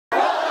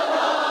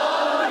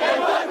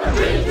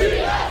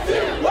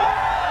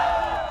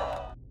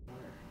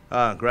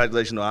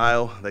Congratulations to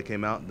Iowa. They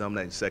came out and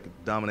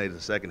dominated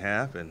the second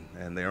half,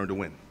 and they earned a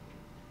win.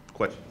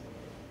 Question?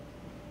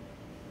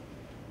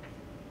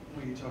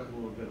 Will you talk a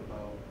little bit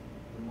about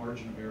the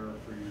margin of error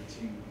for your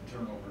team in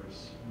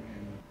turnovers?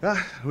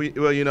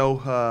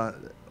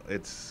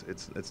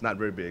 It's not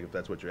very big if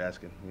that's what you're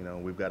asking.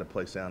 We've got to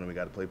play sound and we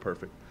got to play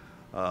perfect,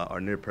 or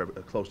near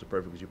perfect, close to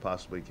perfect as you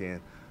possibly can.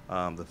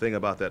 The thing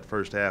about that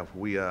first half,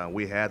 we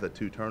had the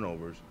 2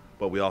 turnovers,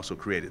 but we also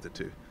created the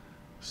 2.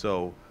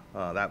 So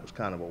that was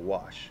kind of a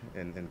wash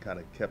and kind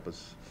of kept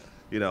us,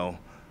 in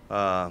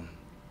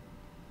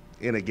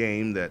a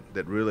game that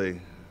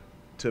really,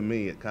 to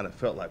me, it kind of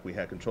felt like we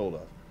had control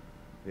of,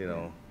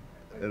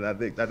 And I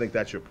think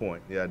that's your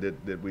point. Yeah,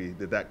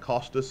 did that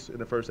cost us in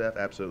the first half?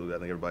 Absolutely. I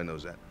think everybody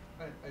knows that.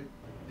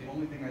 The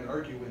only thing I'd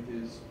argue with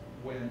is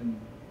when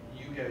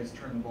you guys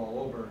turned the ball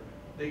over,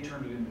 they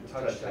turned it into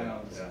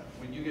touchdowns. Yeah.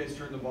 When you guys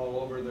turned the ball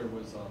over, there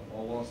was a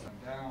ball lost on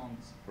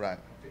downs. Right.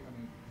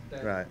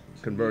 Right.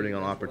 Converting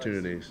on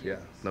opportunities. Yeah,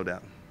 no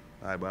doubt.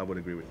 I would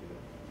agree with you.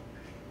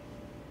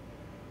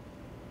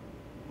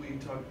 We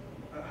talk.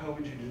 How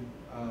would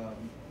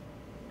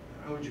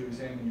you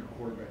examine your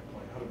quarterback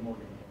play? How did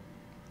Morgan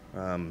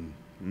play?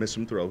 Missed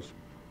some throws.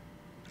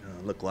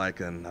 Looked like,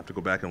 and I have to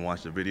go back and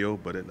watch the video,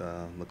 but it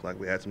looked like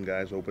we had some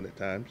guys open at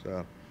times,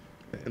 and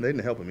they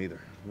didn't help him either.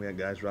 We had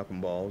guys dropping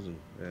balls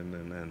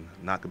and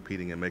not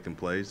competing and making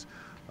plays.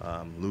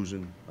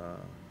 Losing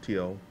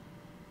T.O.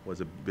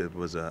 was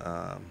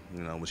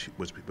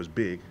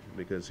big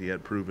because he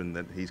had proven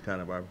that he's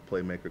kind of our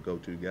playmaker,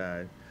 go-to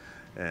guy,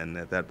 and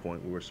at that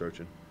point we were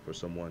searching for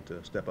someone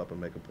to step up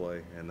and make a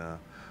play, and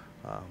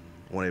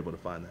weren't able to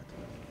find that.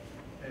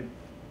 Hey,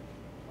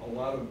 a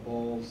lot of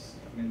balls.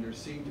 There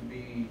seemed to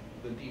be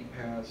the deep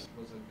pass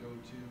was a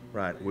go-to.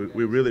 Right.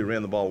 We really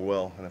ran the ball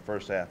well in the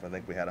first half. I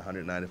think we had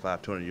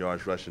 195, 200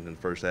 yards rushing in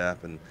the first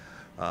half, and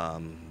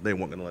they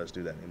weren't going to let us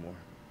do that anymore.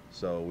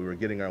 So we were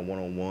getting our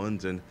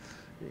one-on-ones, and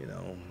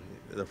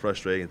the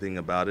frustrating thing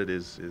about it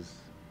is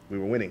we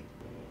were winning.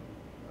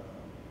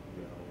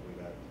 We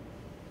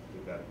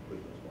got to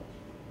complete those balls.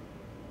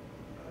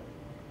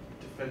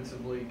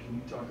 Defensively, can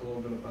you talk a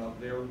little bit about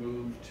their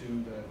move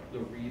to the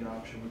read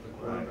option with the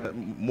quarterback?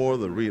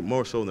 Right.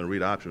 More so than the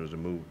read option was the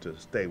move to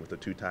stay with the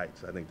 2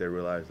 tights. I think they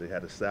realized they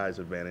had a size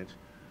advantage,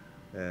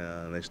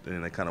 and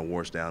they kind of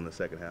wore us down in the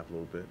second half a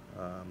little bit.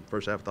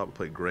 First half, I thought we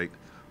played great.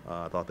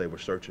 I thought they were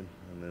searching,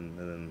 and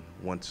then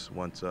once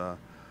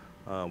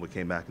we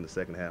came back in the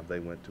second half, they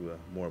went to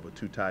more of a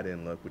 2 tight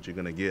end look, which you're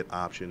going to get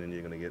option and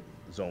you're going to get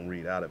zone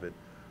read out of it,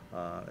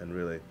 and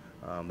really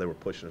they were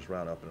pushing us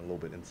around up and a little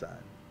bit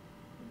inside.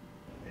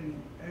 And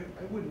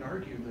I wouldn't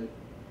argue that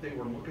they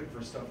were looking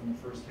for stuff in the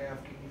first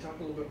half. Can you talk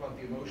a little bit about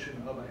the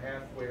emotion of a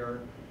half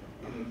where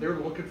they're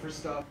looking for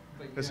stuff?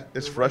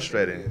 It's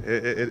frustrating.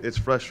 It's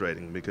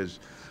frustrating because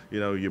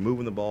you're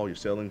moving the ball, you're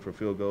settling for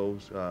field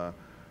goals,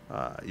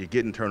 you're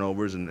getting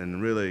turnovers, and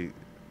really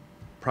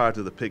prior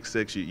to the pick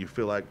 6, you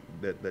feel like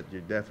that you're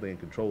definitely in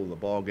control of the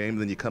ball game.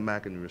 Then you come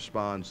back and you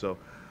respond. So.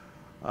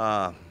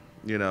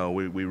 We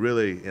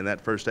really, in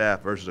that first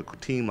half versus a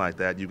team like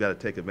that, you've got to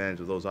take advantage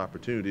of those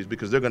opportunities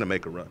because they're going to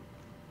make a run.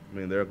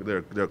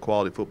 They're a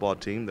quality football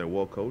team. They're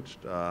well coached,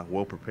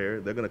 well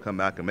prepared. They're going to come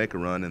back and make a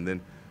run. And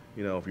then,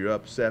 if you're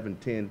up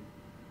 7-10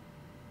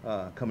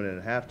 coming in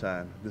at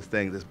halftime, this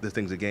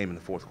thing's a game in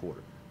the fourth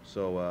quarter.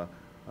 So,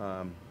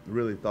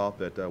 really thought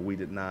that we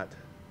did not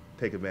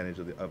take advantage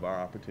of our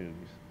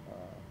opportunities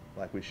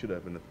like we should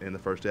have in the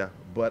first half.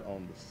 But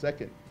on the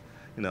second,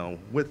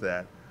 with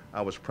that, I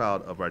was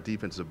proud of our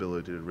defense's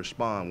ability to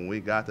respond. When we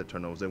got the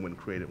turnovers, they went and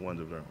created ones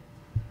of their own.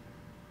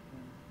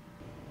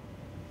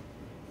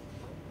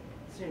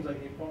 It seems like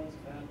the opponents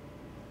have had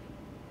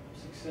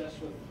success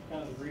with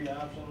kind of the read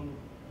option,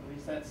 at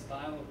least that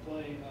style of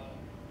play.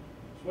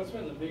 So what's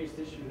been the biggest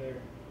issue there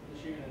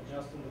this year in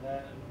adjusting to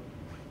that and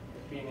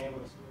being able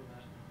to score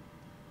that?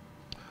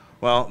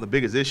 Well, the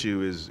biggest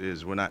issue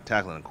is we're not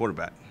tackling a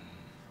quarterback.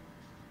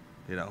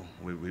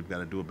 We've got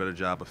to do a better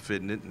job of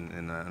fitting it,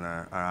 and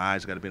our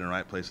eyes got to be in the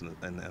right place in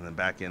the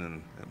back end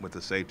and with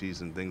the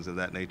safeties and things of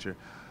that nature.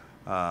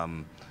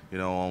 On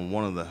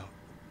one of the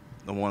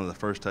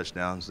first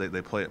touchdowns,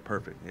 they play it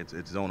perfect.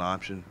 It's zone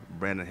option.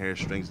 Brandon Harris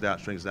strings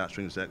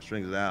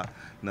it out,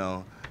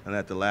 and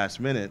at the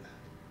last minute,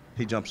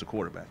 he jumps the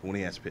quarterback when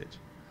he has pitch.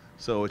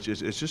 So it's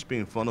just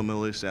being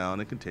fundamentally sound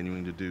and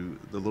continuing to do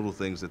the little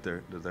things that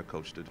they're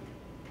coached to do.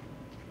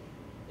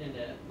 And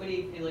what do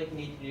you feel like you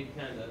need to do to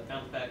kind of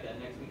bounce back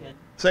next weekend?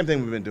 Same thing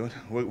we've been doing.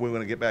 We're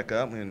going to get back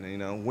up, and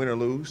win or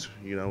lose,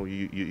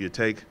 you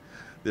take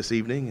this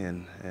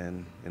evening,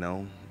 and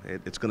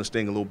it's going to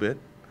sting a little bit.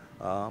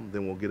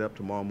 Then we'll get up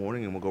tomorrow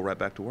morning and we'll go right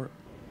back to work.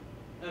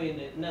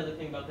 Another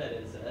thing about that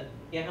is,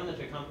 how much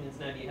of confidence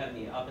now do you have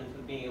in the offense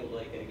with being able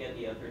to get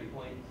the 30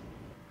 points?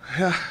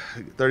 Yeah,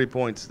 30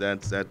 points.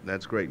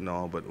 That's great and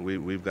all, but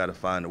we've got to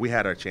find. We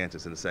had our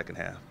chances in the second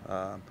half.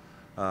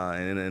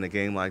 And in a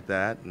game like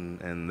that,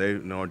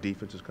 and our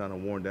defense is kind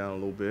of worn down a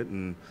little bit,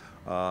 and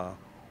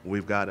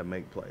we've got to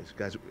make plays,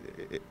 guys.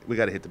 We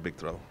got to hit the big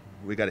throw.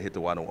 We got to hit the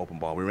wide open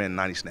ball. We ran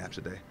 90 snaps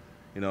a day.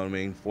 You know what I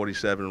mean?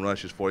 47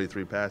 rushes,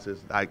 43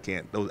 passes. I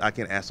can't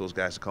ask those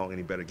guys to call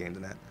any better game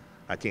than that.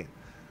 I can't.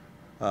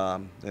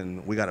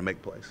 And we got to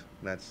make plays.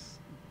 That's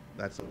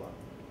a lot.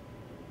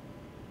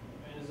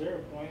 And is there a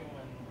point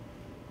when,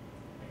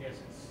 I guess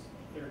it's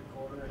third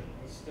quarter and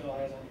he still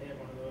hasn't hit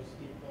one of those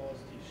deep balls?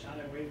 Do you shy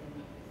away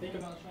from it? Think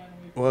about shying away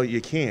from it? Well,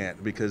 you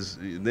can't, because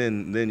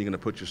then you're going to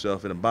put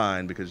yourself in a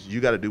bind, because you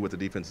got to do what the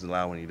defense is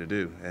allowing you to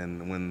do.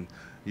 And when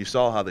you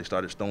saw how they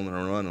started stoning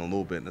and running a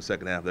little bit in the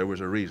second half, there was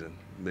a reason.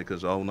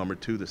 Because number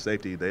 2, the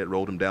safety, they had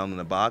rolled him down in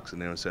the box,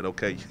 and they said,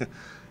 okay,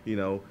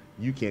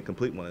 you can't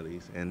complete one of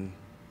these, and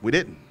we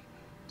didn't.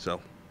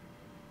 So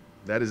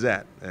that is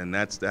that, and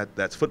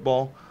that's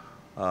football.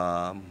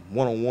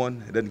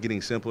 One-on-one, it doesn't get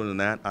any simpler than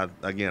that. I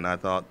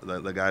thought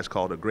the guys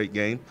called a great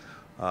game.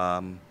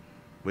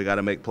 We got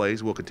to make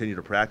plays. We'll continue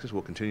to practice.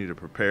 We'll continue to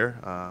prepare.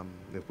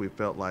 If we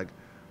felt like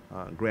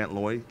Grant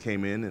Lloyd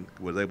came in and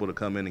was able to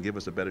come in and give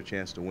us a better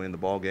chance to win the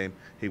ball game,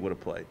 he would have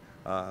played.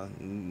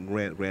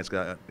 Grant's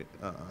got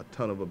a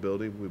ton of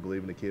ability. We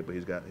believe in the kid, but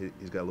he's got a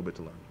little bit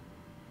to learn.